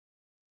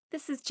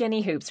This is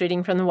Jenny Hoops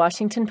reading from the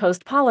Washington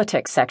Post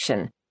Politics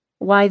section.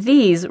 Why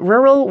These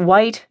Rural,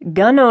 White,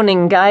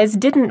 Gun-Owning Guys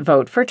Didn't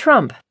Vote for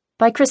Trump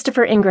by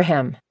Christopher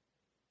Ingraham.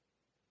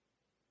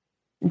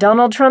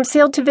 Donald Trump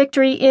sailed to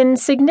victory in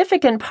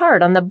significant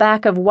part on the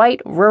back of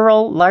white,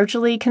 rural,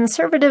 largely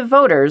conservative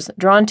voters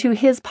drawn to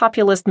his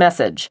populist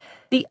message.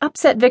 The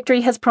upset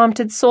victory has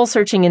prompted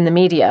soul-searching in the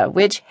media,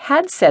 which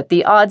had set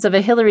the odds of a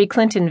Hillary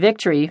Clinton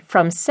victory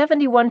from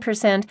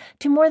 71%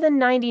 to more than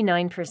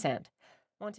 99%.